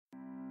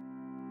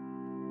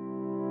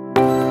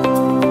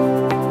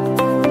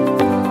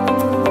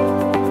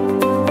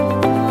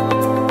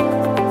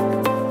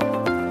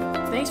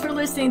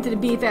listening to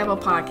the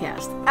fabbo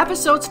podcast,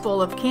 episodes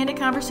full of candid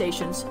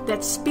conversations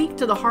that speak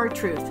to the hard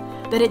truth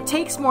that it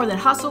takes more than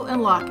hustle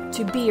and luck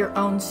to be your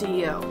own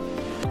CEO.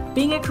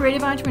 Being a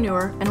creative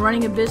entrepreneur and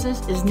running a business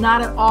is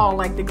not at all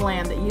like the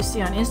glam that you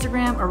see on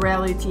Instagram or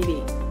reality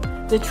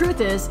TV. The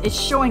truth is, it's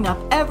showing up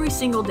every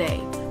single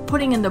day,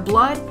 putting in the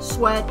blood,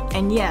 sweat,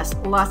 and yes,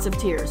 lots of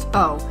tears.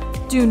 Oh,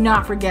 do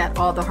not forget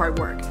all the hard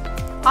work.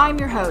 I'm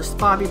your host,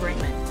 Bobbi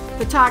Brinkman,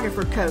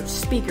 photographer, coach,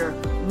 speaker,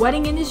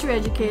 wedding industry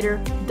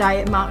educator,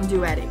 diet Mountain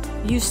Dew addict.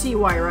 You see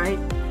why, right?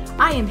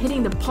 I am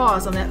hitting the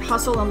pause on that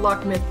hustle and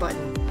luck myth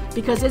button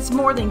because it's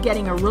more than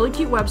getting a really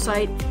cute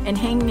website and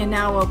hanging a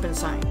now open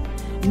sign.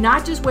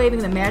 Not just waving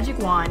the magic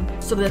wand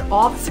so that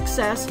all the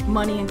success,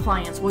 money, and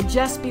clients will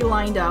just be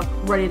lined up,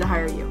 ready to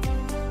hire you.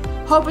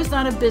 Hope is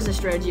not a business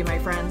strategy, my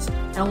friends.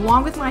 And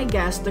along with my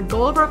guests, the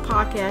goal of our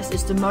podcast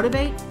is to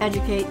motivate,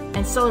 educate,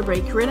 and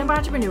celebrate creative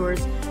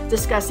entrepreneurs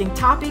discussing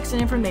topics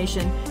and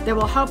information that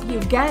will help you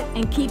get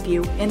and keep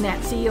you in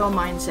that CEO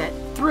mindset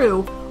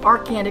through our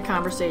candid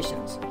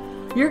conversations.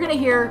 You're going to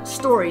hear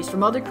stories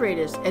from other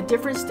creatives at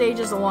different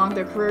stages along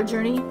their career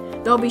journey.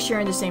 They'll be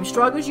sharing the same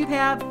struggles you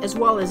have, as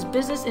well as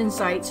business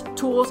insights,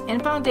 tools,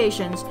 and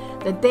foundations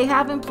that they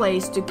have in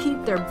place to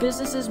keep their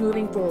businesses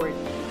moving forward,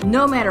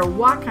 no matter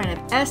what kind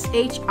of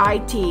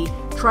SHIT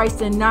tries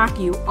to knock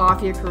you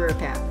off your career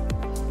path.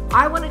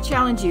 I want to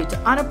challenge you to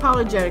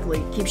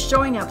unapologetically keep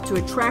showing up to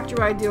attract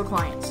your ideal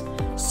clients,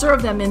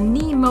 serve them in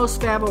the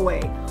most fabbo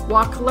way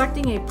while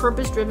collecting a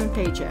purpose-driven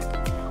paycheck.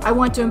 I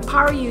want to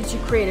empower you to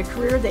create a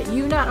career that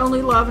you not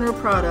only love and are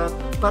proud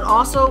of, but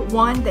also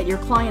one that your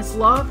clients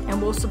love and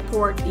will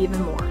support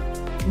even more.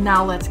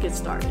 Now let's get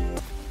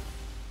started.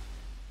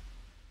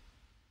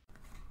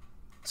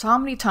 So how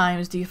many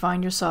times do you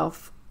find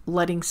yourself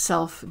letting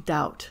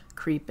self-doubt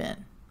creep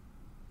in?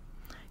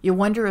 You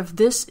wonder if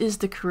this is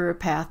the career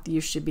path you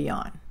should be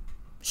on.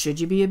 Should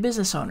you be a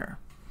business owner?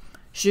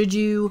 Should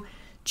you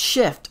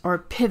shift or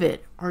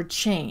pivot or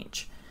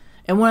change?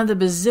 In one of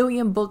the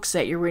bazillion books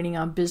that you're reading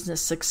on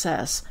business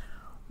success,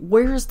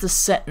 where's the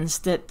sentence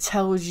that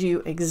tells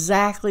you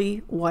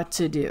exactly what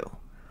to do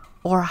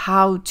or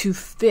how to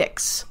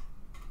fix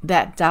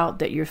that doubt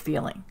that you're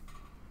feeling?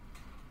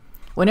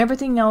 When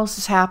everything else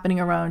is happening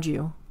around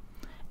you,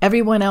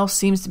 everyone else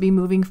seems to be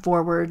moving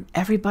forward,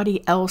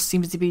 everybody else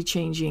seems to be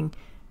changing,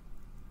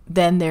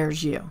 then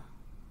there's you.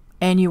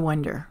 And you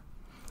wonder,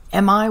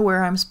 am I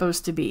where I'm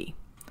supposed to be?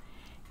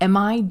 Am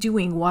I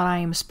doing what I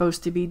am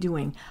supposed to be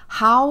doing?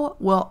 How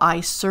will I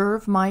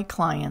serve my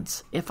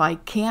clients if I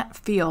can't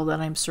feel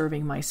that I'm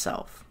serving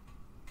myself?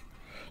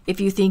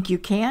 If you think you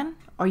can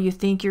or you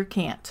think you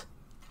can't,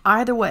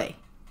 either way,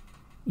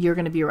 you're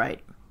going to be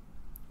right.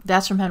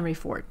 That's from Henry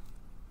Ford.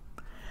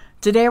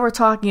 Today we're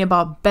talking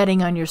about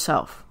betting on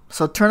yourself.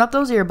 So turn up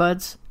those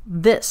earbuds.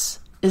 This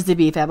is the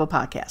fabbo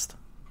podcast.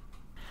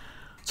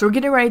 So we're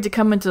getting ready to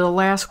come into the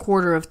last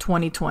quarter of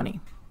 2020.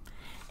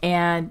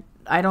 And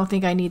I don't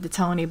think I need to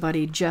tell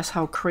anybody just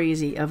how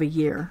crazy of a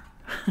year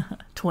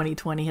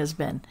 2020 has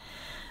been.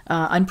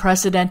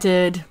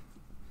 Unprecedented,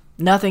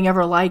 nothing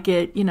ever like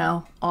it,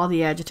 all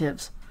the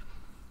adjectives.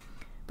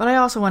 But I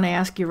also want to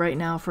ask you right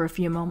now for a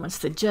few moments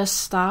to just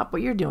stop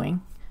what you're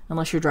doing,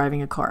 unless you're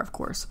driving a car, of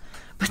course.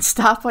 But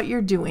stop what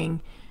you're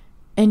doing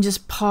and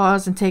just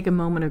pause and take a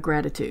moment of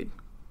gratitude.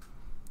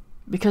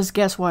 Because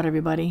guess what,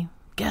 everybody?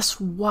 Guess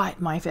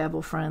what, my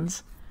fabbo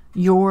friends?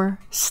 You're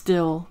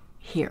still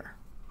here.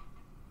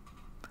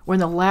 We're in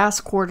the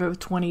last quarter of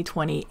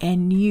 2020,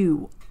 and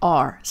you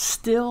are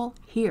still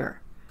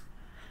here.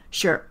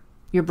 Sure,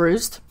 you're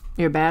bruised,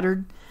 you're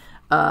battered,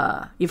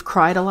 you've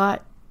cried a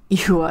lot,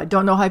 you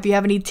don't know if you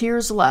have any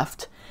tears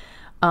left.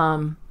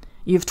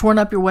 You've torn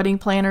up your wedding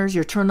planners,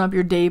 you've torn up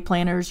your day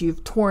planners,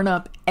 you've torn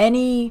up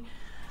any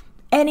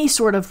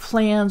sort of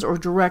plans or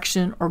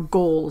direction or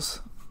goals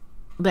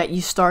that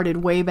you started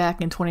way back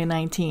in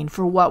 2019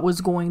 for what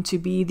was going to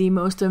be the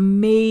most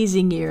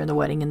amazing year in the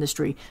wedding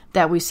industry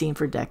that we've seen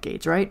for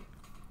decades, right?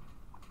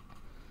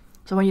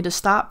 So I want you to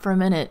stop for a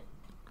minute,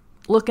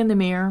 look in the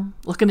mirror,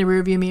 look in the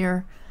rearview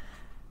mirror,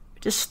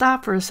 just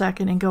stop for a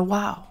second and go,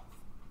 wow,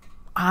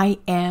 I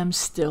am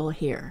still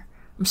here.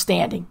 I'm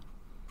standing.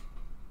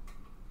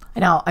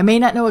 Now, I may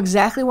not know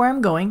exactly where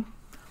I'm going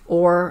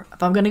or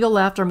if I'm going to go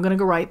left or I'm going to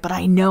go right, but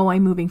I know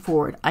I'm moving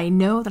forward. I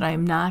know that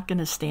I'm not going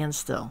to stand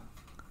still.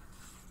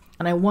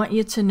 And I want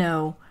you to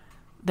know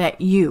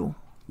that you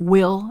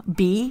will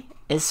be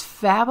as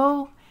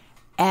fabbo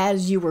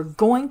as you were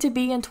going to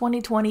be in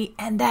 2020.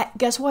 And that,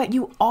 guess what?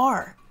 You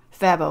are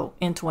fabbo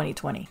in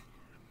 2020.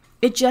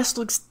 It just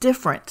looks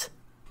different.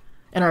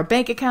 In our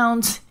bank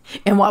accounts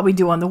and what we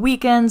do on the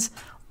weekends,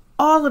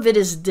 all of it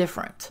is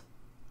different.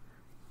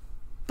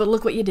 But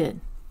look what you did.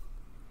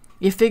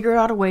 You figured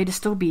out a way to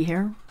still be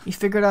here. You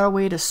figured out a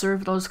way to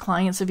serve those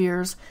clients of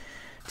yours,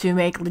 to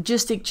make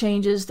logistic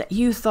changes that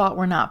you thought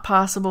were not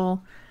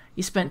possible.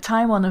 You spent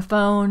time on the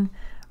phone,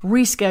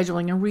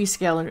 rescheduling and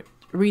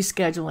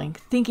rescheduling,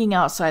 thinking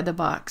outside the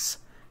box,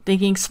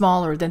 thinking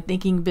smaller than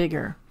thinking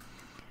bigger,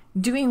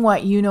 doing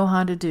what you know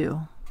how to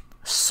do.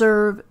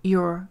 Serve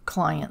your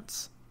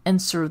clients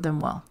and serve them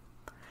well.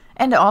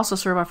 and to also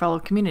serve our fellow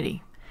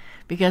community,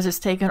 because it's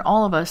taken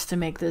all of us to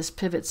make these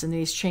pivots and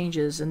these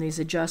changes and these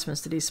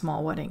adjustments to these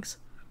small weddings.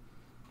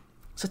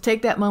 So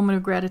take that moment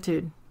of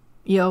gratitude.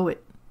 You owe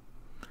it.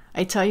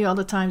 I tell you all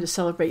the time to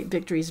celebrate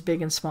victories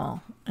big and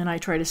small, and I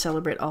try to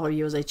celebrate all of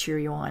you as I cheer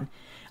you on.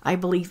 I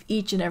believe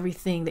each and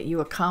everything that you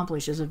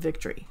accomplish is a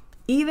victory,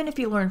 even if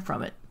you learn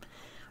from it.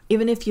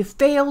 Even if you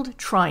failed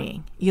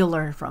trying, you'll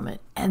learn from it,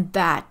 and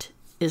that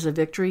is a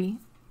victory,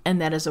 and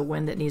that is a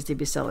win that needs to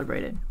be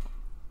celebrated.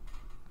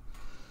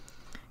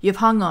 You've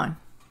hung on.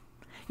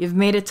 You've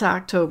made it to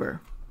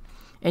October,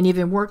 and you've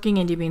been working,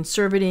 and you've been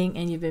serving,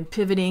 and you've been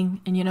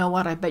pivoting, and you know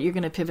what? I bet you're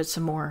going to pivot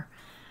some more.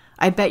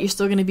 I bet you're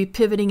still going to be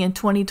pivoting in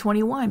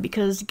 2021,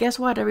 because guess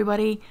what,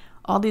 everybody?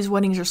 All these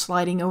weddings are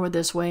sliding over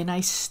this way, and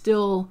I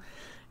still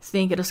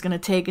think it's going to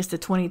take us to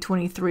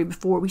 2023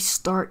 before we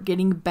start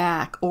getting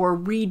back or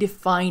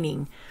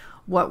redefining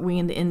what we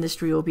in the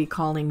industry will be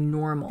calling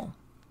normal.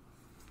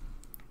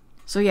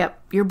 So, yep,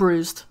 you're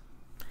bruised,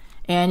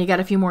 and you got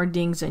a few more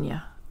dings in you,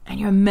 and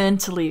you're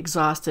mentally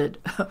exhausted.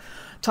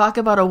 Talk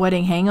about a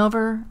wedding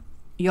hangover,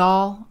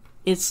 y'all.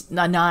 It's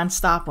a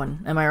non-stop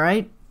one. Am I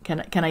right?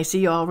 Can I see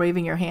you all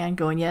waving your hand,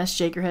 going yes,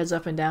 shake your heads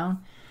up and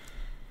down?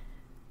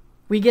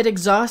 We get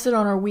exhausted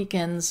on our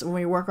weekends when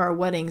we work our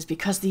weddings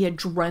because the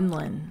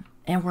adrenaline,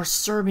 and we're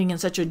serving in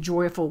such a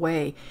joyful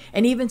way.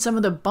 And even some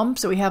of the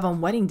bumps that we have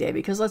on wedding day,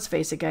 because let's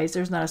face it, guys,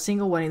 there's not a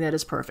single wedding that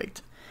is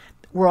perfect.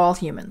 We're all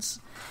humans,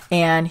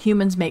 and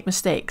humans make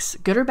mistakes.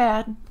 Good or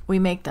bad, we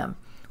make them.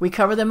 We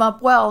cover them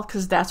up well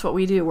because that's what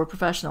we do. We're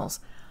professionals.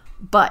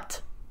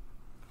 But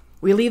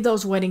we leave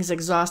those weddings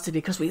exhausted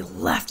because we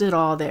left it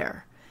all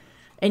there.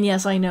 And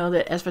yes, I know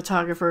that as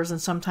photographers and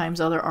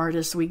sometimes other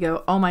artists, we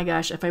go, oh my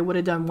gosh, if I would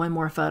have done one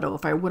more photo,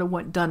 if I would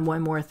have done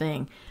one more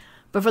thing.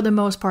 But for the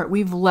most part,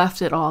 we've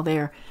left it all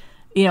there.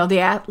 You know,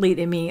 the athlete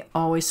in me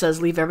always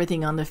says, leave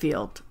everything on the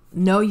field.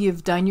 Know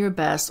you've done your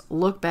best,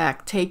 look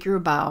back, take your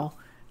bow,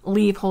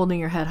 leave holding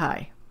your head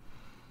high.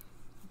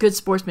 Good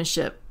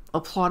sportsmanship,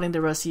 applauding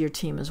the rest of your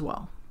team as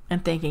well,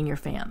 and thanking your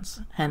fans,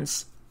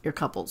 hence your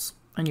couples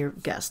and your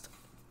guests.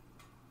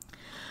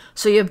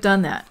 So you've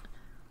done that.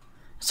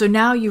 So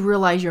now you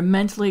realize you're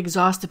mentally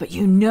exhausted, but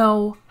you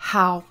know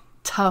how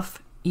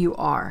tough you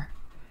are.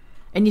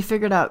 And you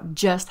figured out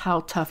just how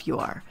tough you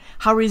are,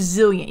 how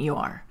resilient you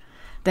are.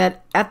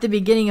 That at the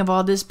beginning of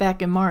all this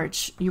back in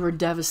March, you were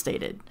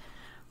devastated.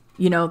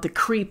 You know, the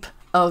creep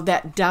of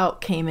that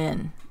doubt came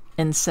in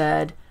and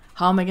said,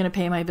 how am I going to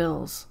pay my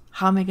bills?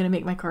 How am I going to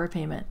make my car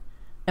payment?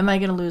 Am I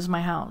going to lose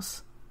my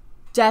house?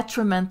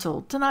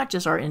 Detrimental to not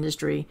just our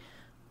industry,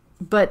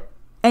 but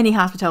any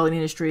hospitality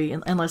industry,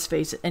 and let's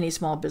face it, any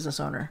small business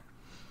owner.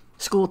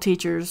 School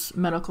teachers,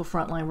 medical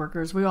frontline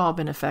workers, we've all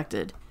been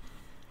affected.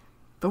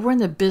 But we're in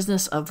the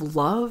business of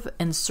love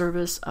and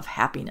service of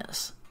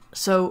happiness.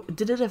 So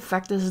did it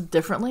affect us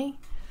differently?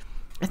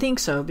 I think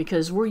so,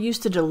 because we're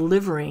used to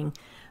delivering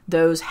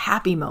those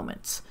happy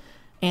moments.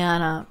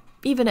 And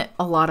even at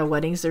a lot of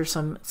weddings, there's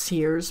some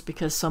tears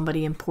because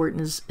somebody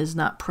important is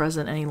not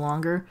present any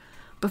longer.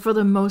 But for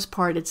the most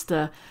part, it's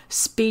the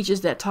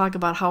speeches that talk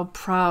about how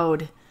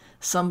proud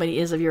somebody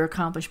is of your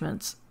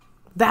accomplishments.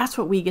 That's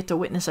what we get to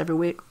witness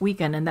every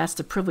weekend, and that's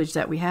the privilege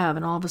that we have.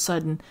 And all of a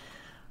sudden,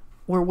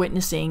 we're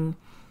witnessing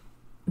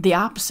the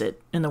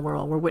opposite in the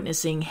world. We're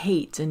witnessing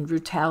hate and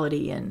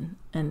brutality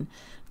and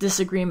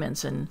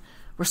disagreements, and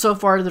we're so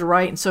far to the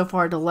right and so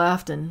far to the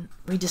left, and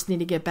we just need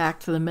to get back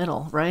to the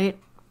middle, right?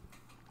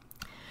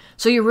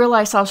 So you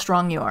realize how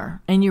strong you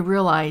are, and you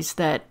realize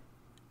that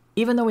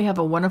even though we have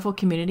a wonderful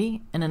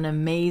community and an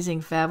amazing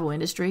fabbo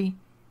industry,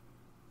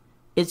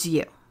 it's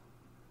you.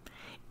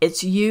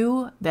 It's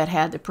you that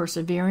had the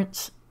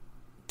perseverance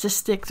to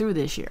stick through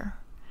this year.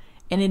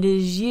 And it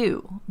is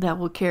you that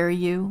will carry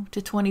you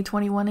to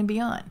 2021 and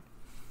beyond.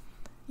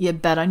 You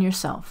bet on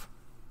yourself.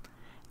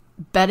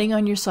 Betting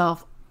on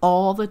yourself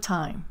all the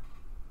time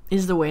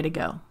is the way to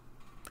go.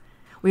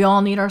 We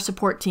all need our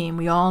support team.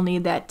 We all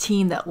need that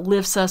team that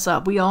lifts us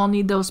up. We all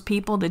need those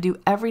people to do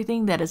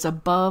everything that is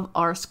above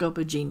our scope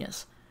of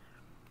genius.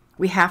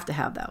 We have to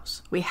have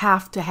those. We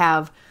have to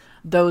have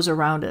those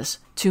around us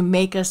to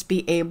make us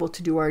be able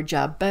to do our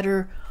job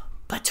better,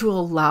 but to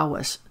allow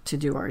us to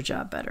do our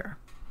job better.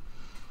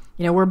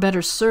 You know, we're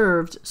better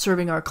served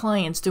serving our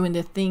clients, doing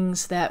the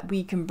things that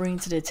we can bring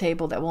to the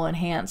table that will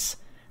enhance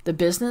the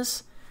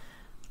business,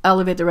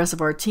 elevate the rest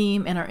of our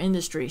team and our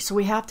industry. So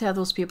we have to have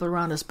those people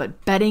around us,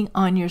 but betting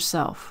on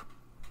yourself,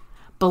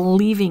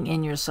 believing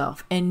in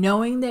yourself, and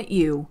knowing that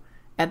you,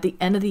 at the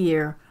end of the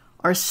year,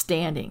 are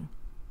standing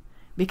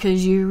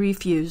because you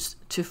refused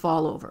to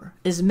fall over.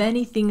 As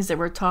many things that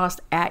were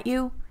tossed at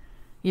you,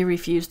 you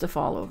refused to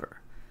fall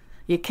over.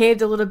 You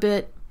caved a little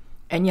bit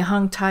and you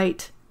hung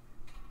tight,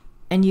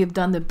 and you've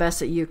done the best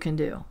that you can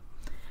do.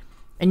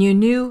 And you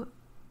knew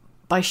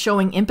by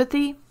showing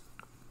empathy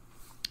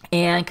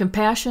and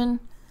compassion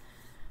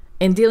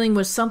and dealing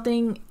with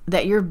something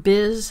that your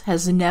biz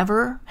has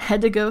never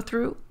had to go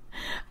through,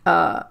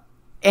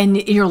 and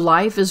your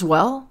life as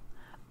well,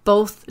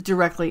 both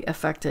directly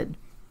affected,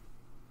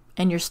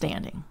 and you're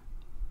standing.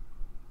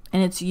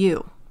 And it's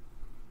you.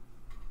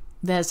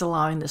 that is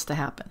allowing this to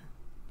happen.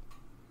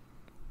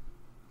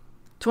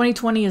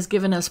 2020 has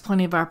given us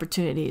plenty of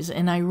opportunities,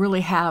 and I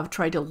really have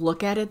tried to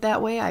look at it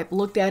that way. I've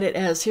looked at it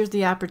as, here's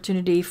the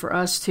opportunity for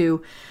us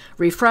to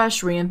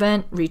refresh,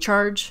 reinvent,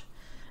 recharge.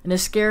 And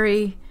as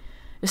scary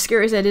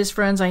as that is,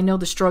 friends, I know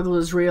the struggle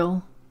is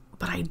real,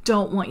 but I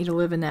don't want you to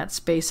live in that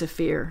space of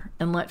fear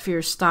and let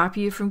fear stop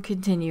you from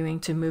continuing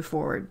to move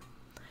forward.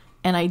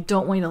 And I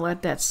don't want you to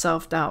let that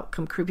self-doubt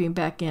come creeping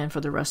back in for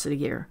the rest of the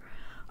year.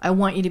 I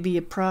want you to be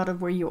proud of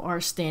where you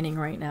are standing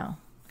right now.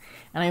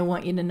 And I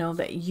want you to know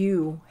that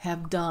you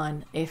have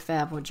done a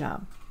fabbo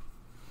job.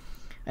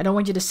 I don't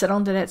want you to settle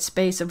into that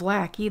space of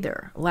lack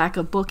either. Lack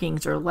of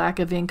bookings or lack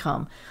of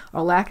income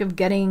or lack of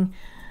getting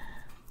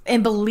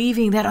and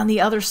believing that on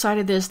the other side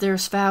of this,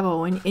 there's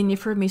fabbo. And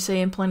you've heard me say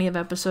in plenty of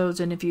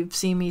episodes, and if you've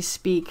seen me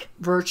speak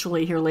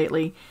virtually here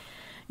lately,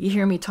 you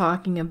hear me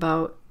talking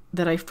about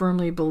that I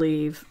firmly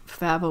believe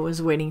fabbo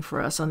is waiting for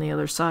us on the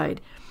other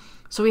side.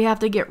 So we have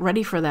to get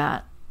ready for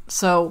that.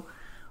 So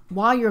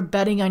while you're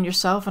betting on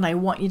yourself, and I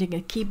want you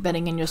to keep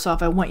betting on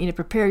yourself, I want you to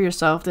prepare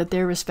yourself that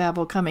there is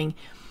fabbo coming.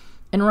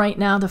 And right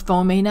now, the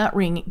phone may not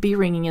be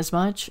ringing as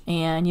much,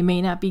 and you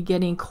may not be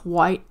getting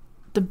quite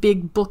the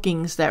big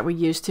bookings that we're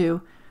used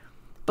to.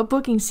 But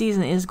booking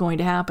season is going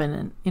to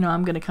happen, and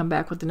I'm going to come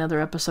back with another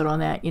episode on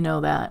that. You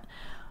know that.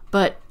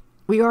 But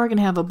we are going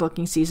to have a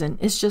booking season.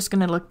 It's just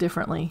going to look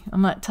differently.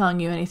 I'm not telling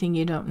you anything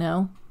you don't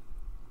know.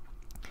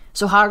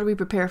 So how do we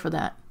prepare for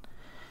that?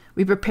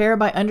 We prepare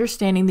by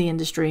understanding the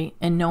industry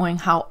and knowing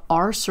how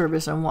our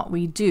service and what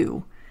we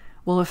do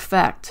will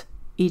affect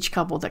each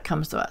couple that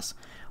comes to us.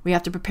 We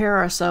have to prepare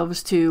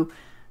ourselves to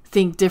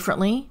think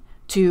differently,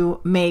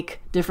 to make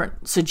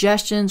different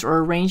suggestions or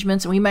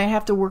arrangements, and we might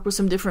have to work with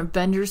some different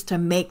vendors to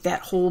make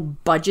that whole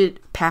budget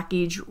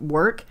package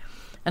work.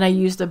 And I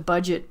use the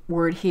budget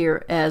word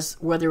here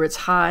as whether it's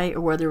high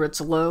or whether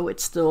it's low,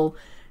 it's still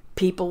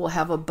people will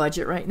have a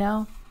budget right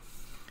now.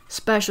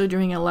 Especially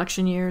during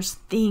election years,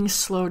 things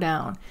slow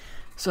down.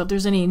 So if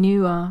there's any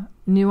new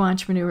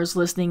entrepreneurs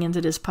listening into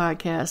this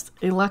podcast,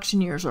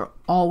 election years are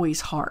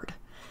always hard.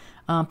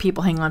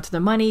 People hang on to the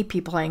money,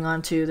 people hang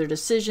on to their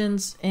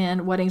decisions,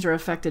 and weddings are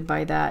affected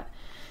by that.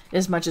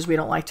 As much as we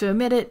don't like to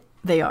admit it,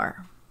 they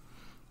are.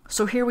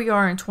 So here we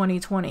are in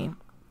 2020.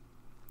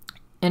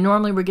 And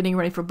normally we're getting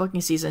ready for booking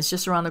season. It's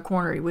just around the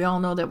corner. We all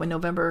know that when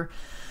November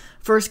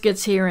 1st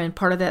gets here and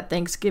part of that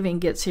Thanksgiving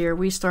gets here,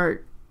 we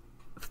start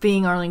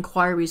seeing our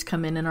inquiries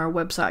come in our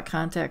website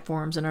contact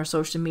forms and our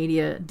social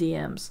media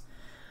DMs.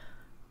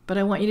 But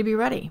I want you to be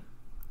ready.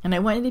 And I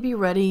want you to be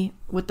ready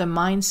with the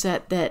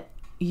mindset that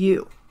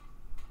you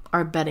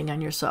are betting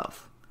on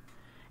yourself.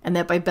 And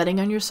that by betting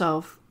on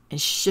yourself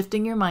and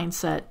shifting your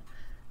mindset,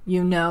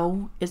 you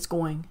know it's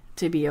going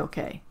to be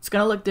okay. It's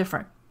going to look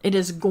different. It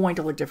is going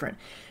to look different.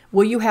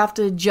 Will you have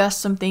to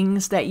adjust some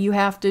things that you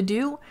have to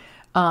do?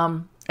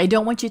 I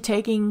don't want you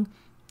taking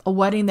a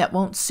wedding that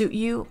won't suit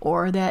you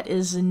or that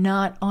is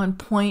not on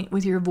point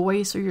with your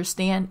voice or your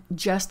stand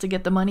just to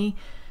get the money.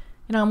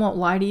 I won't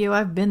lie to you.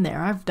 I've been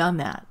there. I've done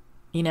that.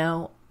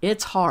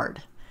 It's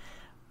hard.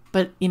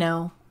 But,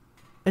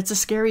 it's a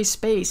scary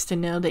space to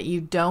know that you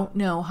don't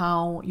know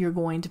how you're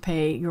going to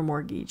pay your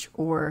mortgage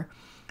or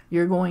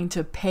you're going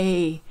to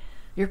pay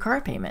your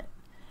car payment.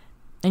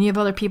 And you have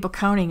other people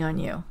counting on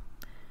you.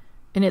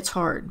 And it's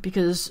hard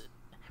because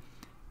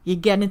you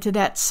get into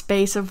that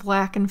space of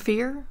lack and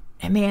fear,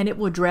 and man, it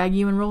will drag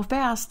you in real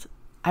fast.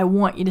 I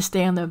want you to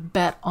stay on the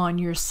bet on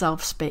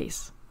yourself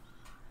space.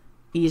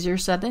 Easier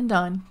said than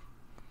done.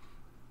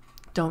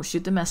 Don't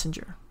shoot the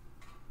messenger.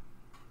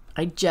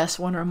 I just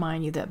want to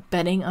remind you that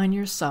betting on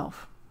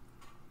yourself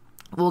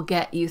will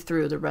get you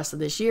through the rest of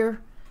this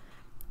year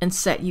and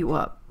set you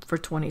up for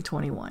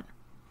 2021.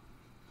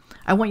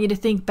 I want you to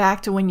think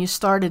back to when you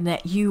started and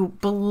that you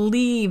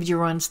believed you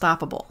were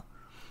unstoppable.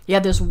 You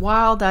had this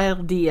wild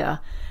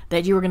idea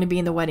that you were going to be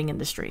in the wedding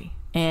industry.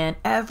 And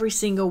every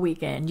single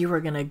weekend you were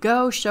going to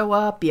go, show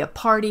up, be a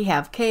party,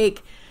 have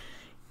cake,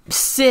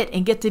 sit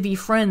and get to be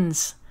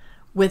friends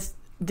with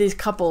these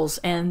couples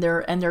and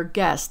their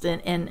guests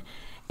and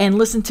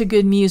listen to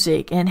good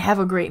music and have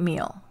a great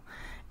meal.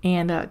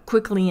 And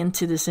quickly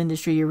into this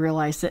industry, you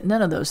realize that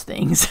none of those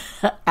things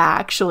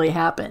actually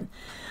happen.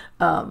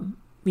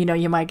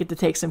 You might get to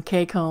take some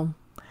cake home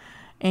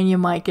and you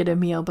might get a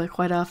meal, but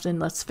quite often,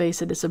 let's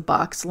face it, it's a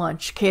box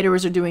lunch.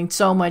 Caterers are doing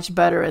so much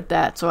better at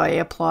that, so I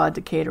applaud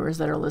the caterers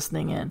that are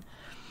listening in.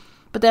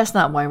 But that's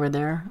not why we're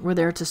there. We're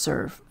there to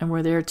serve, and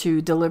we're there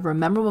to deliver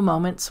memorable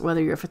moments,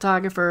 whether you're a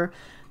photographer,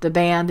 the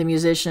band, the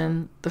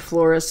musician, the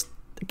florist,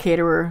 the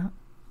caterer,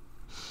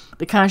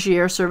 the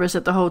concierge service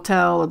at the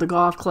hotel or the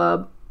golf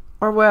club,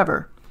 or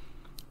wherever.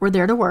 We're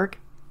there to work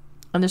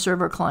and to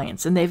serve our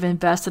clients, and they've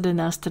invested in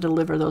us to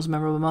deliver those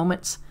memorable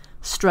moments,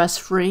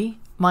 stress-free,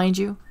 mind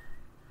you.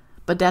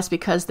 But that's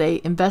because they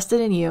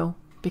invested in you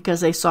because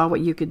they saw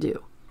what you could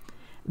do.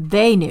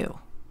 They knew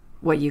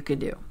what you could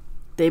do.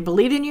 They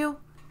believed in you.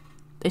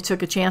 They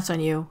took a chance on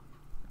you.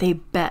 They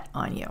bet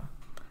on you.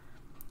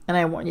 And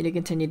I want you to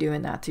continue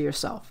doing that to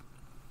yourself.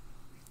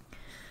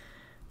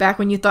 Back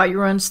when you thought you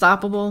were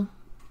unstoppable,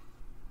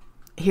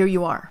 here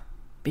you are.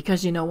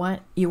 Because you know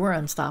what? You were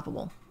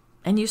unstoppable.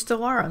 And you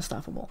still are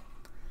unstoppable.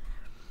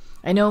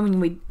 I know when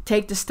we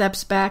take the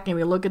steps back and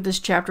we look at this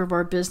chapter of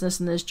our business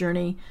and this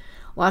journey,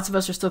 lots of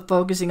us are still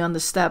focusing on the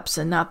steps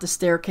and not the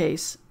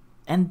staircase.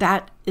 And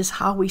that is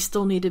how we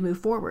still need to move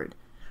forward.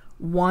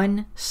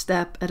 One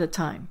step at a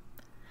time.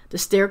 The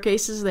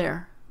staircase is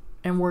there,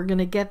 and we're going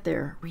to get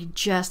there. We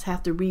just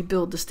have to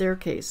rebuild the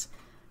staircase.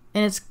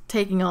 And it's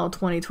taking all of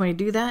 2020 to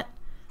do that,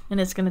 and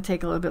it's going to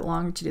take a little bit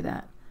longer to do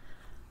that.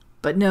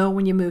 But know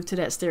when you move to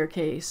that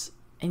staircase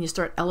and you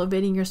start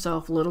elevating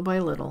yourself little by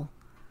little,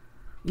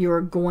 you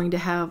are going to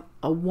have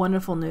a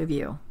wonderful new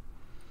view.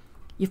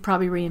 You've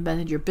probably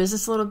reinvented your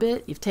business a little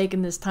bit. You've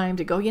taken this time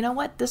to go, you know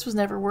what? This was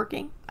never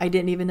working. I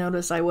didn't even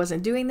notice I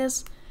wasn't doing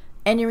this.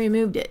 And you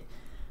removed it.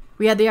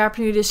 We had the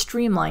opportunity to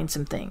streamline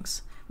some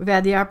things. We've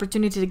had the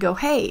opportunity to go,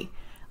 hey,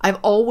 I've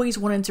always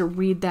wanted to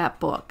read that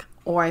book,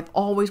 or I've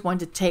always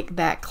wanted to take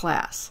that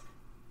class.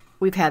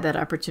 We've had that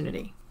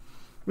opportunity.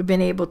 We've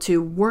been able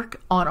to work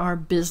on our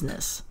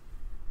business.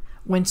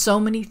 When so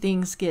many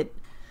things get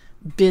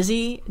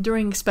busy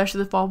during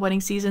especially the fall wedding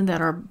season,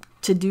 that our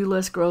to-do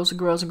list grows and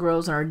grows and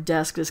grows and our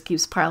desk just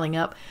keeps piling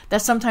up,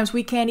 that sometimes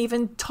we can't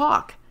even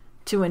talk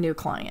to a new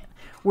client.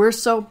 We're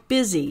so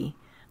busy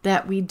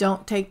that we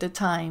don't take the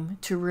time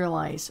to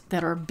realize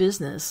that our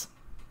business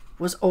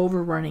was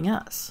overrunning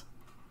us.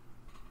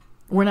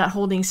 We're not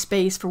holding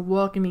space for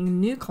welcoming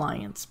new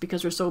clients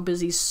because we're so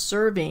busy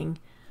serving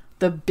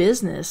the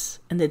business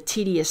and the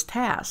tedious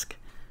task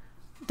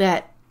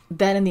that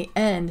in the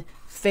end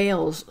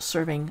fails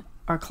serving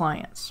our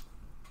clients.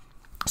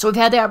 So we've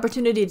had the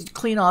opportunity to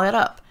clean all that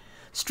up,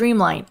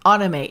 streamline,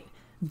 automate,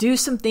 do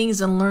some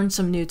things and learn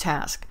some new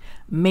tasks.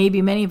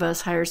 Maybe many of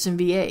us hire some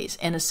VAs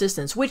and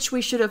assistants, which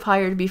we should have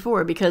hired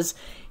before, because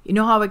you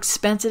know how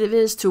expensive it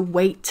is to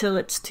wait till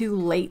it's too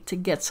late to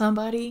get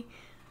somebody?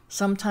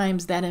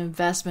 Sometimes that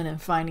investment in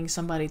finding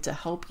somebody to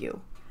help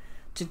you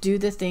to do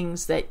the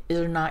things that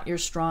are not your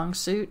strong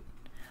suit,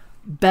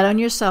 bet on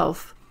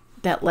yourself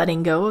that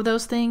letting go of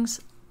those things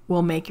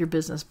will make your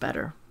business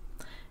better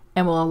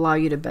and will allow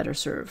you to better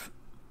serve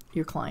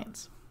your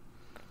clients.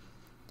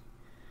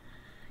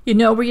 You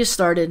know where you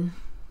started,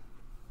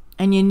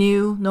 and you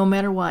knew no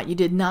matter what, you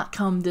did not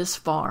come this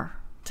far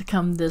to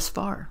come this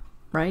far,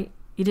 right?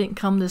 You didn't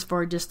come this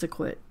far just to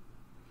quit.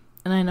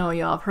 And I know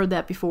y'all have heard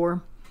that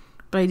before,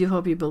 but I do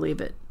hope you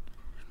believe it.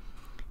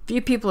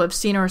 Few people have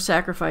seen our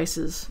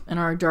sacrifices and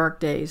our dark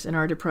days and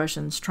our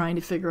depressions trying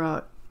to figure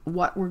out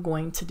what we're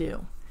going to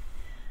do.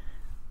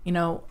 You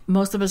know,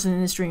 most of us in the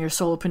industry are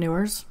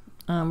solopreneurs.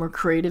 We're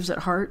creatives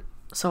at heart.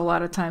 So a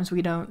lot of times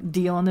we don't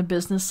deal on the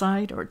business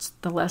side, or it's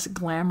the less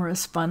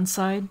glamorous, fun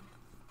side.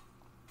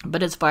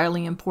 But it's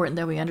vitally important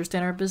that we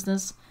understand our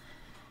business.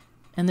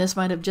 And this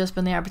might have just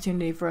been the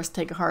opportunity for us to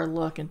take a hard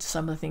look into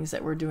some of the things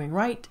that we're doing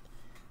right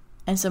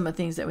and some of the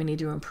things that we need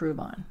to improve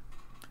on.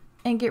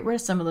 And get rid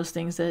of some of those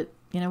things that,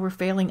 were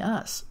failing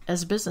us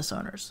as business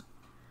owners.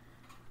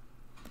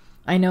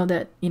 I know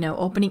that,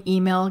 opening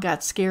email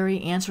got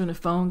scary, answering the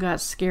phone got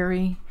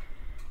scary,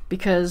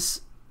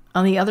 because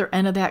on the other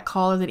end of that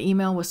call or that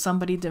email was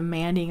somebody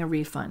demanding a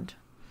refund,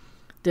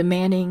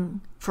 demanding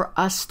for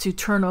us to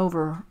turn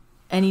over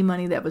any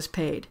money that was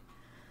paid,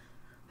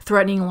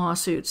 threatening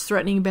lawsuits,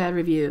 threatening bad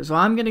reviews. Well,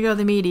 I'm going to go to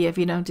the media if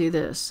you don't do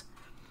this.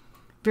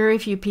 Very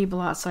few people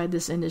outside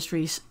this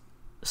industry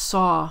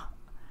saw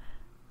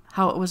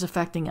how it was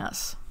affecting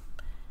us,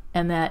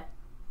 and that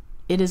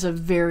it is a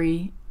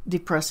very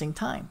depressing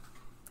time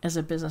as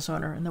a business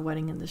owner in the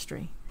wedding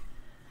industry.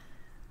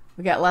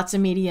 We got lots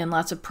of media and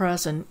lots of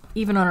press, and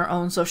even on our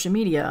own social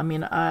media. I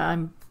mean,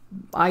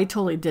 I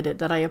totally did it.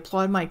 That I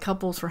applaud my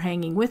couples for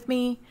hanging with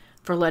me,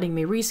 for letting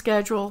me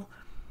reschedule.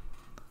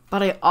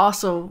 But I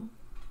also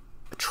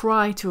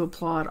try to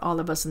applaud all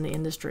of us in the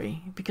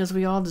industry, because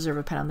we all deserve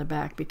a pat on the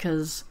back,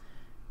 because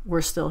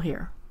we're still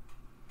here.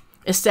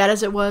 As sad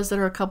as it was that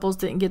our couples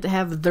didn't get to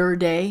have their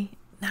day,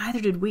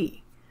 neither did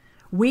we.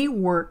 We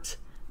worked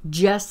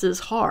just as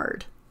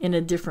hard in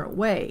a different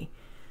way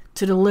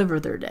to deliver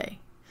their day.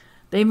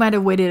 They might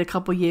have waited a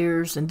couple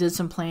years and did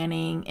some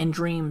planning and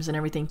dreams and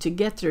everything to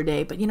get their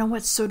day, but you know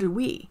what? So did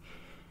we.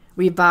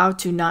 We vowed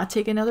to not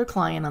take another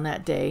client on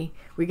that day.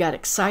 We got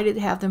excited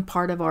to have them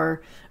part of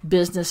our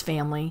business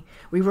family.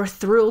 We were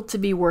thrilled to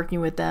be working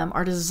with them.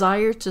 Our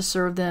desire to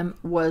serve them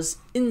was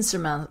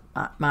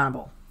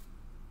insurmountable.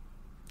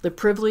 The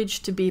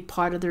privilege to be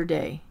part of their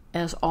day,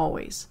 as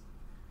always,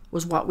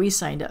 was what we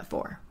signed up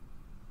for.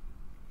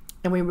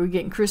 And we were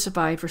getting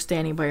crucified for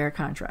standing by our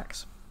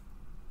contracts,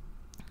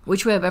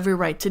 which we have every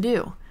right to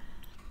do.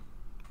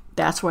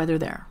 That's why they're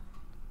there.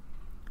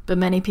 But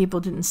many people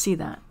didn't see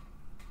that.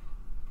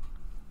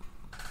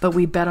 But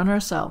we bet on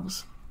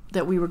ourselves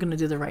that we were going to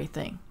do the right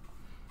thing.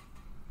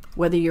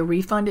 Whether you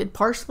refunded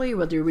partially,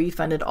 whether you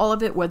refunded all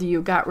of it, whether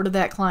you got rid of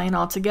that client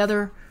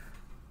altogether,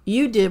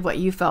 you did what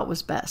you felt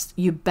was best.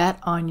 You bet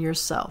on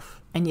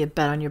yourself and you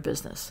bet on your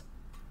business.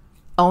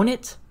 Own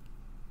it.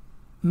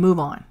 Move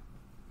on.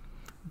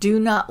 Do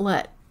not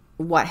let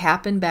what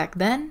happened back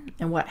then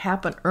and what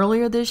happened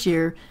earlier this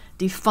year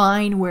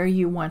define where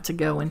you want to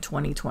go in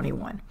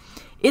 2021.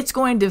 It's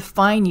going to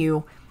define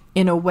you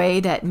in a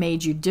way that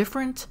made you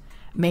different,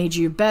 made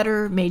you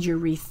better, made you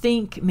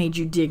rethink, made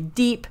you dig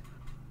deep.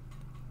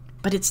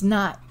 But it's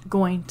not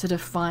going to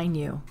define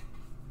you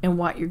in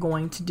what you're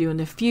going to do in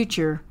the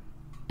future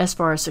as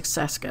far as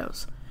success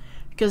goes.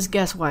 Because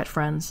guess what,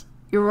 friends?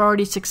 You're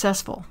already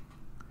successful.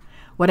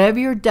 Whatever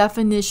your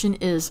definition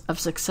is of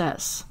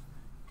success,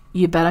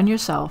 you bet on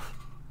yourself,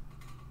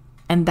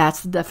 and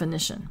that's the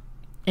definition.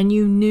 And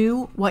you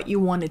knew what you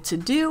wanted to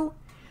do,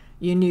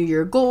 you knew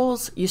your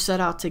goals, you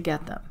set out to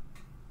get them.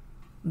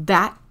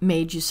 That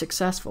made you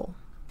successful.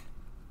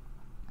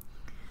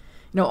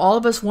 All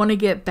of us want to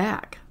get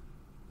back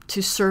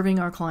to serving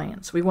our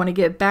clients. We want to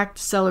get back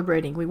to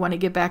celebrating. We want to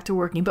get back to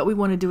working, but we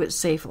want to do it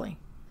safely.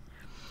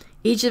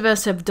 Each of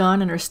us have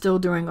done and are still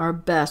doing our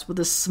best with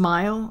a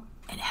smile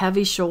and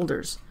heavy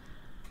shoulders.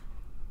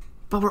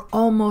 But we're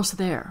almost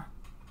there.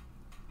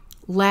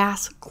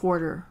 Last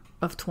quarter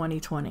of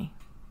 2020.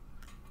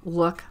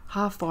 Look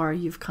how far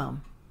you've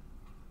come.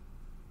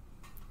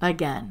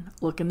 Again,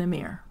 look in the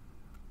mirror.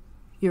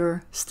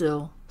 You're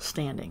still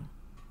standing.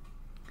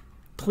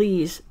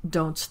 Please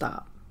don't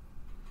stop.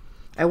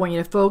 I want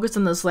you to focus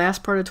on this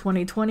last part of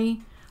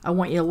 2020. I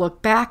want you to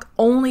look back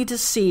only to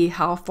see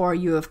how far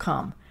you have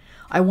come.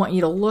 I want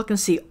you to look and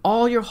see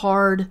all your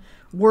hard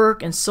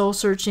work and soul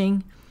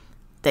searching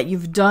that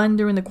you've done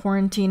during the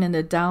quarantine and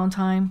the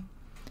downtime,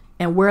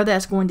 and where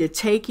that's going to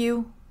take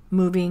you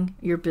moving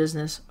your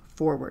business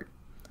forward.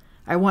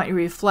 I want you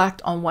to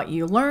reflect on what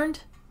you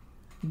learned,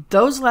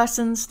 those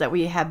lessons that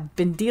we have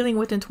been dealing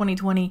with in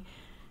 2020,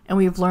 and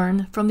we've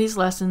learned from these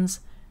lessons.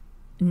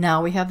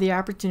 Now we have the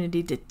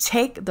opportunity to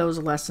take those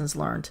lessons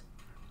learned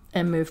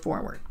and move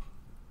forward.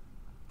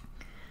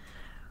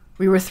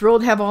 We were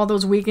thrilled to have all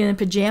those weekend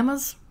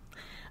pajamas,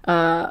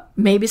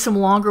 maybe some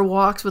longer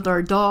walks with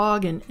our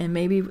dog, and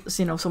maybe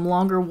some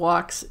longer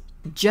walks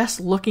just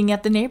looking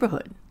at the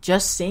neighborhood,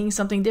 just seeing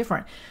something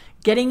different,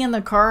 getting in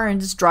the car and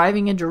just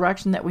driving in a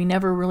direction that we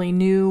never really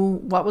knew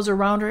what was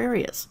around our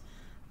areas.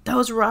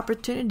 Those were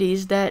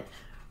opportunities that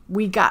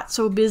we got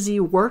so busy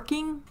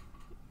working,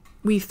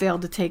 we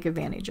failed to take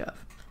advantage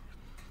of.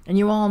 And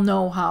you all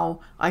know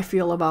how I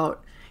feel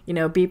about,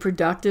 be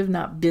productive,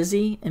 not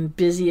busy, and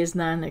busy is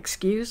not an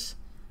excuse.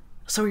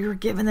 So we were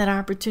given that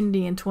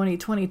opportunity in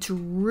 2020 to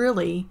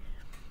really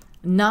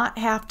not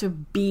have to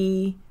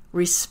be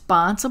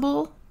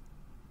responsible,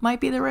 might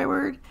be the right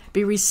word,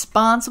 be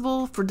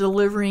responsible for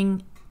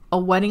delivering a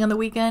wedding on the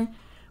weekend.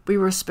 We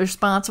were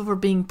responsible for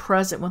being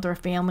present with our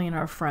family and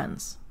our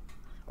friends,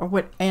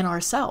 and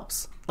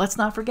ourselves. Let's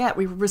not forget,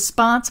 we were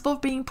responsible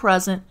for being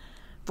present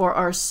for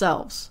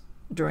ourselves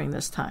during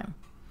this time.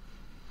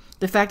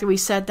 The fact that we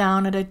sat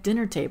down at a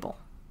dinner table,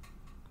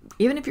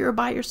 even if you were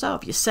by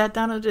yourself, you sat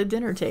down at a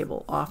dinner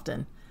table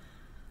often.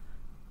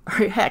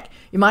 Or heck,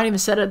 you might even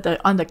sit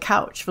on the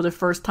couch for the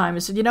first time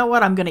and said, you know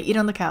what, I'm going to eat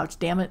on the couch.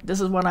 Damn it, this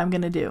is what I'm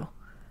going to do.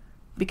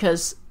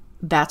 Because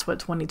that's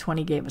what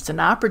 2020 gave us. An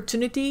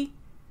opportunity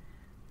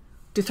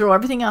to throw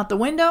everything out the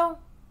window,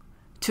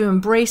 to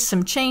embrace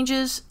some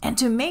changes, and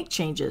to make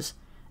changes.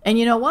 And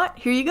you know what?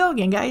 Here you go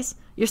again, guys.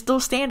 You're still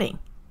standing.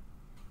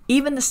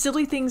 Even the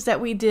silly things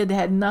that we did that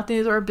had nothing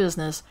to do with our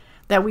business,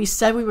 that we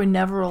said we would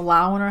never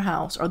allow in our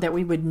house, or that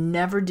we would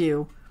never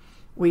do,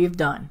 we've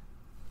done.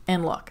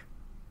 And look,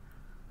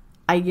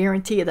 I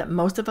guarantee you that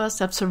most of us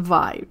have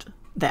survived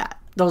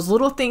that. Those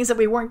little things that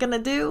we weren't going to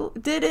do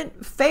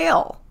didn't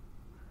fail.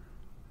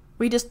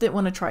 We just didn't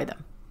want to try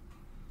them.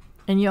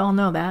 And you all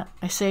know that.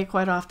 I say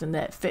quite often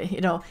that,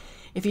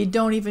 if you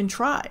don't even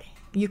try,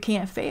 you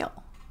can't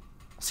fail.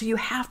 So you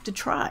have to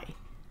try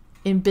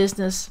in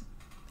business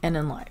and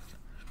in life.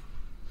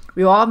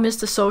 We all miss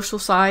the social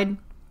side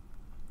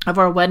of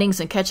our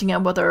weddings and catching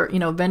up with our,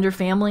 vendor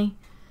family.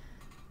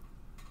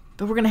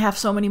 But we're going to have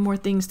so many more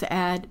things to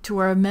add to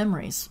our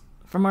memories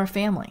from our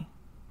family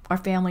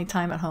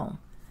time at home.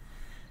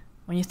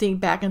 When you think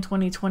back in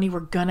 2020,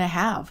 we're going to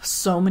have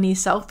so many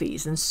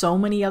selfies and so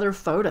many other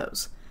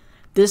photos.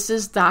 This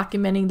is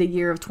documenting the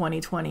year of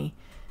 2020.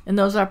 And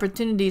those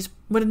opportunities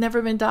would have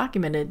never been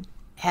documented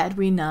had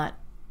we not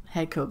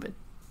had COVID.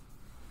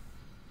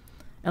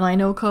 And I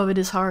know COVID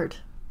is hard,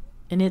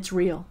 and it's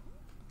real.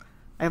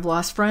 I've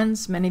lost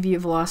friends. Many of you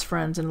have lost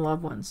friends and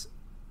loved ones.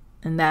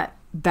 And that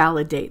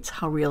validates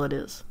how real it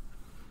is.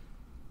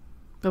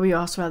 But we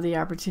also have the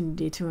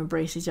opportunity to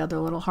embrace each other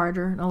a little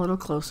harder and a little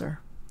closer.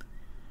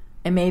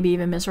 And maybe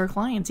even miss our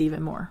clients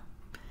even more.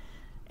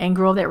 And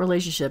grow that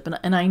relationship.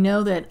 And I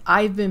know that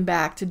I've been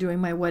back to doing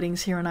my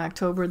weddings here in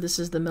October. This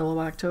is the middle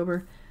of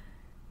October.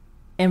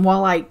 And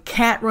while I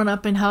can't run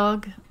up and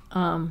hug,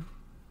 and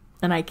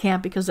I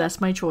can't because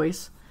that's my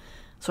choice.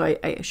 So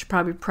I should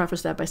probably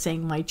preface that by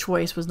saying my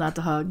choice was not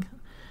to hug.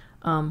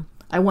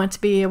 I want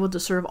to be able to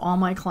serve all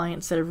my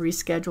clients that have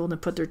rescheduled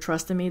and put their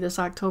trust in me this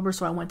October.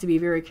 So I want to be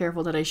very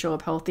careful that I show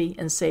up healthy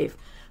and safe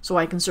so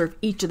I can serve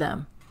each of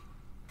them.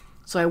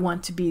 So I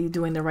want to be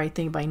doing the right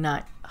thing by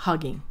not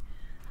hugging.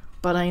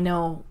 But I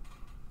know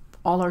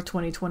all our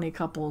 2020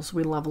 couples,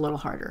 we love a little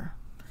harder.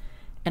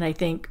 And I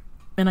think,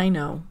 and I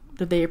know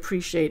that they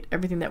appreciate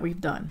everything that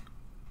we've done.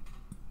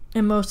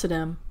 And most of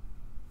them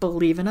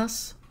believe in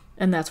us,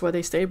 and that's why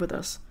they stayed with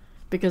us,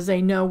 because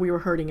they know we were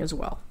hurting as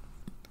well,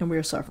 and we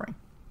were suffering.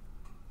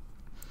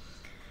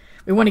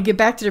 We want to get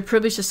back to the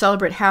privilege to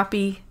celebrate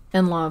happy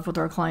and love with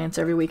our clients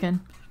every weekend,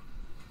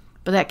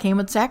 but that came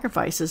with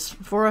sacrifices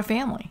for our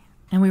family,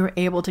 and we were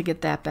able to get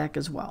that back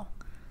as well.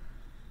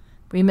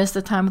 We miss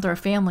the time with our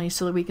family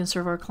so that we can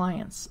serve our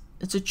clients.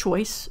 It's a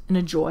choice and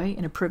a joy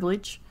and a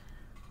privilege.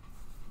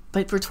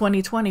 But for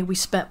 2020, we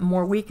spent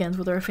more weekends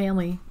with our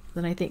family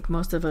than I think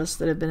most of us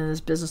that have been in this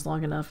business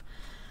long enough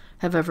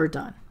have ever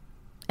done.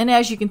 And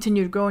as you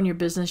continue to grow in your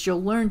business,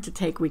 you'll learn to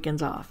take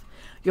weekends off.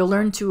 You'll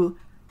learn to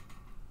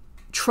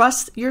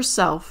trust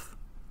yourself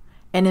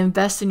and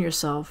invest in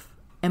yourself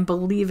and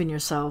believe in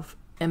yourself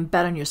and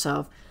bet on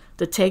yourself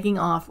that taking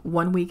off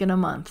 1 week in a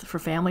month for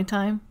family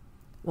time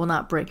will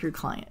not break your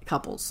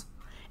couples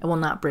and will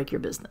not break your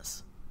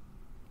business.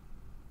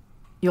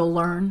 You'll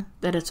learn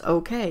that it's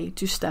okay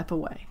to step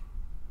away.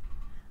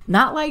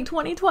 Not like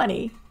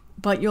 2020,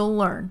 but you'll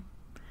learn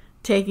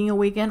taking a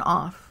weekend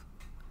off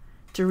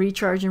to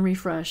recharge and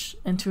refresh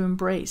and to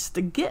embrace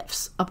the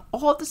gifts of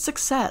all the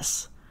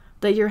success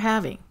that you're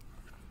having.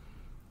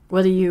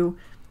 Whether you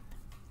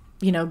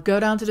go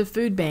down to the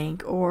food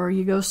bank or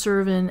you go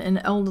serve in an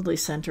elderly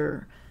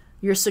center,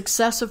 your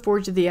success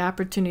affords you the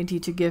opportunity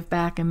to give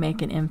back and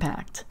make an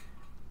impact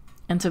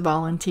and to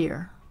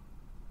volunteer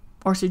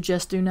or to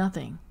just do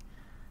nothing.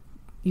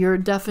 Your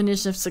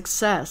definition of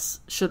success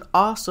should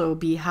also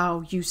be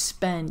how you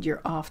spend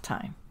your off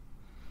time.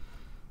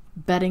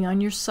 Betting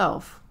on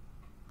yourself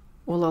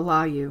will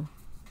allow you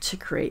to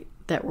create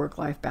that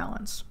work-life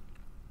balance.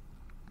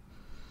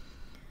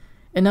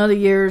 In other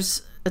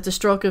years, at the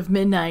stroke of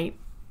midnight,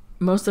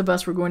 most of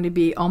us were going to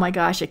be, oh my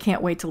gosh, I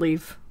can't wait to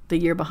leave the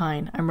year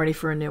behind. I'm ready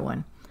for a new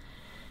one.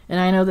 And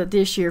I know that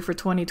this year for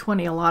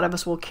 2020, a lot of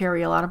us will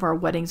carry a lot of our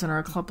weddings and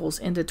our couples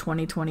into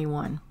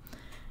 2021.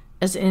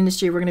 As an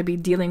industry, we're going to be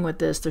dealing with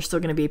this. There's still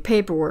going to be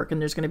paperwork and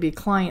there's going to be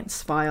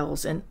clients'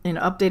 files and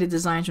updated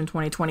designs from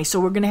 2020. So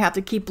we're going to have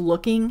to keep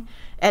looking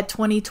at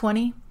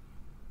 2020.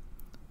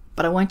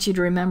 But I want you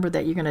to remember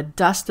that you're going to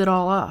dust it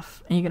all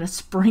off and you're going to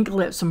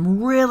sprinkle it with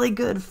some really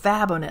good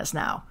fabboness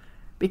now,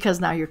 because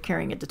now you're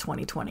carrying it to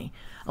 2020.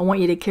 I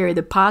want you to carry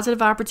the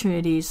positive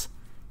opportunities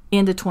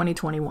into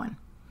 2021.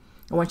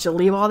 I want you to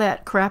leave all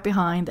that crap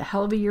behind, the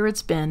hell of a year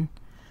it's been,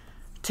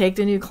 take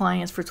the new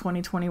clients for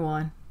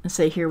 2021 and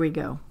say, here we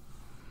go.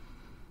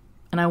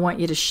 And I want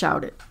you to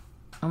shout it.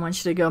 I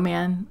want you to go,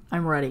 man,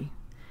 I'm ready.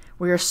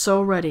 We are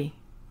so ready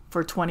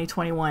for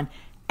 2021.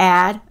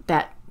 Add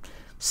that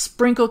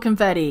sprinkle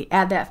confetti,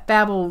 add that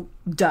fabbo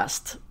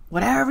dust,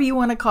 whatever you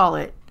want to call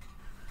it.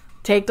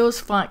 Take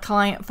those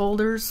client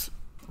folders,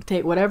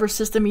 take whatever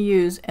system you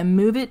use and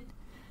move it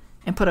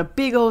and put a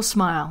big old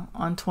smile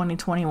on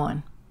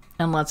 2021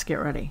 and let's get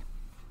ready.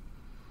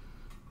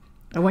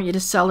 I want you to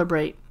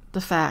celebrate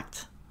the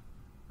fact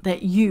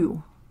that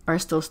you are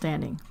still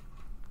standing,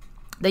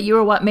 that you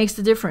are what makes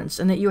the difference,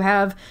 and that you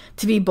have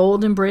to be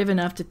bold and brave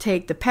enough to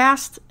take the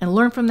past and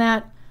learn from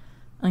that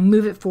and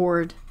move it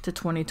forward to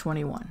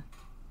 2021.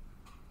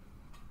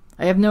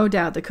 I have no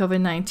doubt that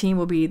COVID-19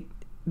 will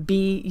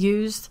be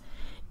used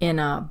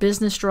in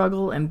business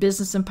struggle and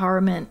business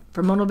empowerment,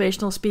 from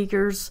motivational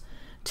speakers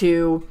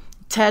to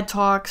TED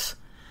Talks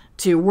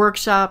to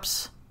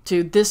workshops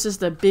to this is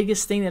the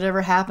biggest thing that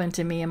ever happened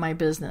to me in my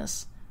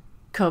business,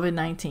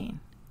 COVID-19.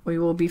 We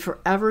will be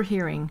forever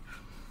hearing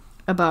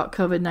about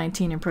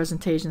COVID-19 in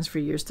presentations for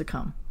years to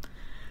come.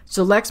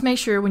 So let's make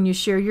sure when you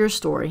share your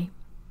story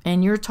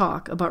and your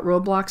talk about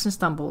roadblocks and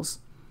stumbles,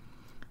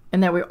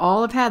 and that we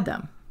all have had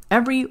them,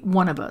 every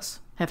one of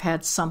us have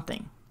had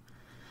something.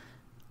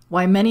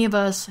 Why many of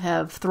us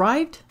have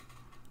thrived,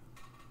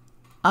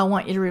 I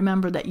want you to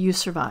remember that you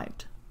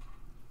survived.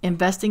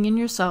 Investing in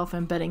yourself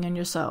and betting on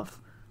yourself.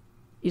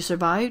 You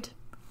survived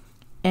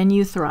and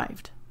you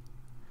thrived.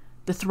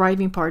 The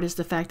thriving part is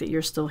the fact that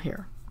you're still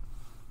here.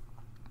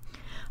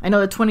 I know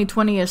that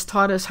 2020 has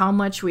taught us how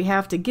much we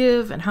have to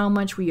give and how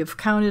much we have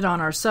counted on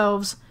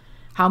ourselves,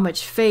 how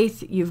much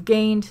faith you've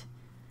gained,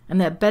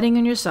 and that betting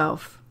on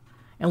yourself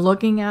and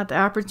looking at the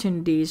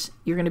opportunities,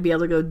 you're going to be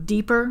able to go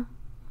deeper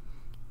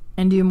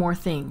and do more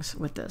things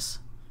with this.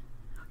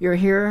 You're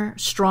here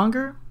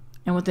stronger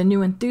and with a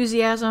new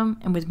enthusiasm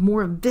and with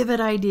more vivid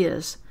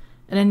ideas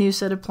and a new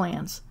set of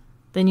plans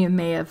than you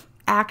may have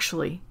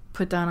actually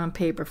put down on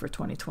paper for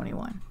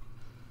 2021.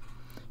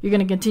 You're going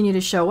to continue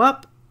to show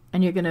up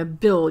and you're going to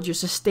build your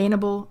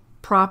sustainable,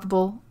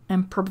 profitable,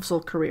 and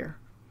purposeful career.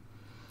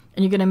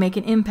 And you're going to make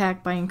an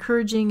impact by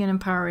encouraging and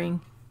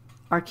empowering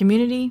our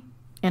community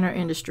and our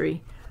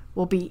industry.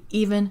 Will be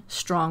even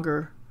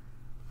stronger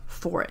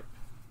for it.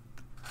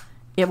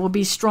 It will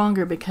be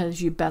stronger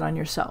because you bet on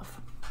yourself.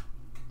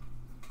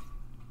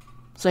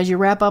 So as you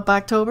wrap up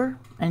October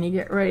and you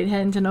get ready to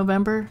head into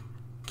November,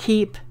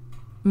 keep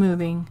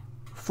moving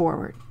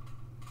forward.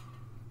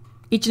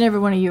 Each and every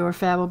one of you are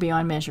fabbo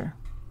beyond measure.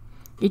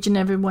 Each and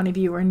every one of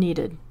you are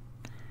needed.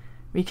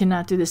 We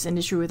cannot do this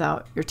industry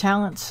without your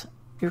talents,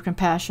 your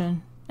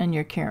compassion, and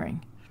your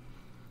caring.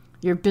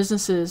 Your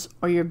businesses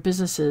are your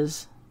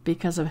businesses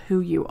because of who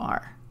you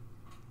are.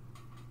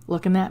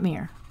 Look in that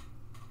mirror.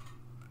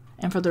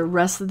 And for the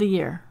rest of the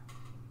year,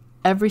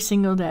 every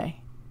single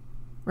day,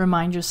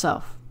 remind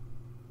yourself,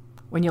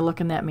 when you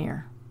look in that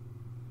mirror,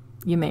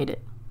 you made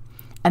it.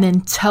 And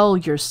then tell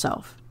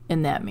yourself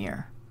in that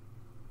mirror,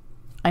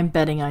 I'm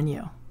betting on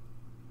you.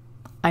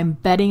 I'm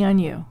betting on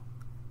you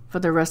for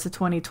the rest of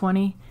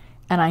 2020,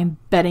 and I'm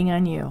betting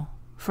on you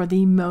for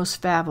the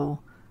most fabbo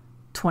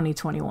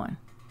 2021.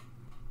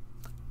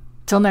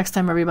 Till next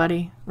time,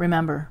 everybody,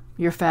 remember,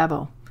 you're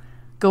fabbo.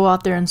 Go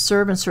out there and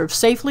serve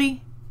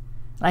safely.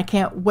 And I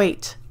can't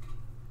wait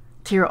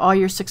to hear all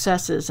your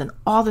successes and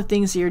all the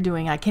things that you're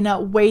doing. I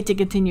cannot wait to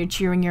continue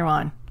cheering you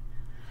on.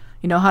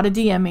 You know how to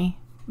DM me,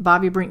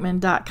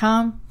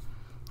 BobbiBrinkman.com.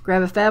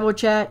 Grab a fabbo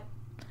chat,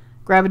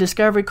 grab a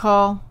discovery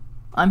call.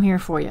 I'm here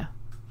for you.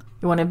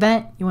 You want to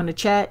vent, you want to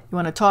chat, you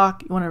want to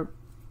talk, you want to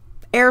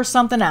air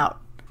something out.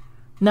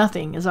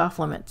 Nothing is off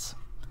limits.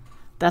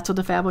 That's what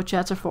the fabbo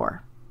chats are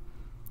for.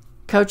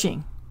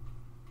 Coaching,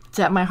 it's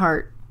at my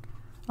heart.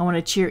 I want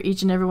to cheer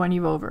each and every one of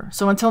you over.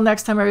 So until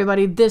next time,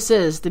 everybody, this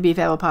is the Be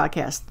Fabbo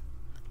Podcast.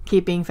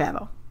 Keep being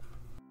fabbo.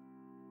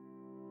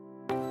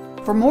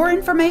 For more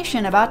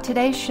information about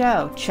today's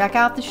show, check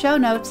out the show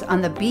notes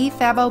on the Be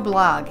Fabbo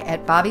blog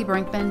at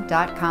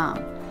BobbiBrinkman.com.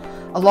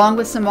 Along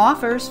with some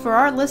offers for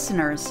our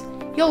listeners,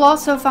 you'll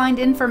also find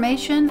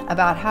information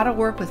about how to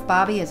work with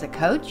Bobbi as a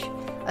coach,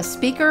 a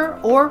speaker,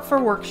 or for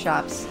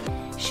workshops.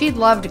 She'd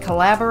love to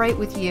collaborate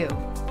with you.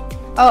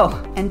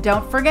 Oh, and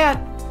don't forget,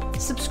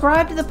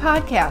 subscribe to the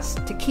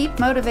podcast to keep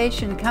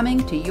motivation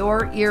coming to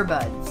your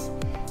earbuds.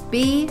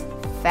 Be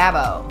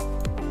Fabbo.